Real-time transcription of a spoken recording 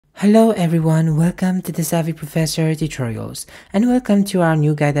Hello everyone, welcome to the Savvy Professor tutorials and welcome to our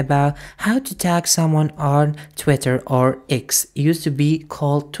new guide about how to tag someone on Twitter or X. It used to be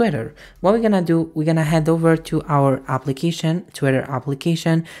called Twitter. What we're gonna do, we're gonna head over to our application, Twitter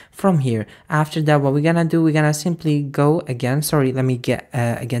application from here. After that, what we're gonna do, we're gonna simply go again, let me get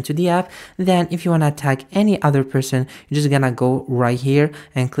again to the app. Then if you wanna tag any other person, you're just gonna go right here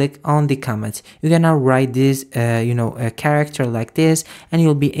and click on the comments. You're gonna write this, a character like this, and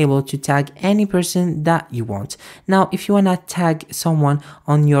you'll be able to tag any person that you want. Now if you want to tag someone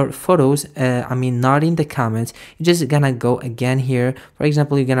on your photos, not in the comments, you're just gonna go again here. For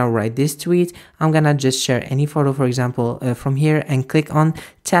example, you're gonna write this tweet. I'm gonna just share any photo, for example, from here, and click on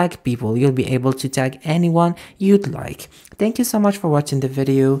tag people. You'll be able to tag anyone you'd like. Thank you so much for watching the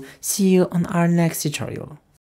video. See you on our next tutorial.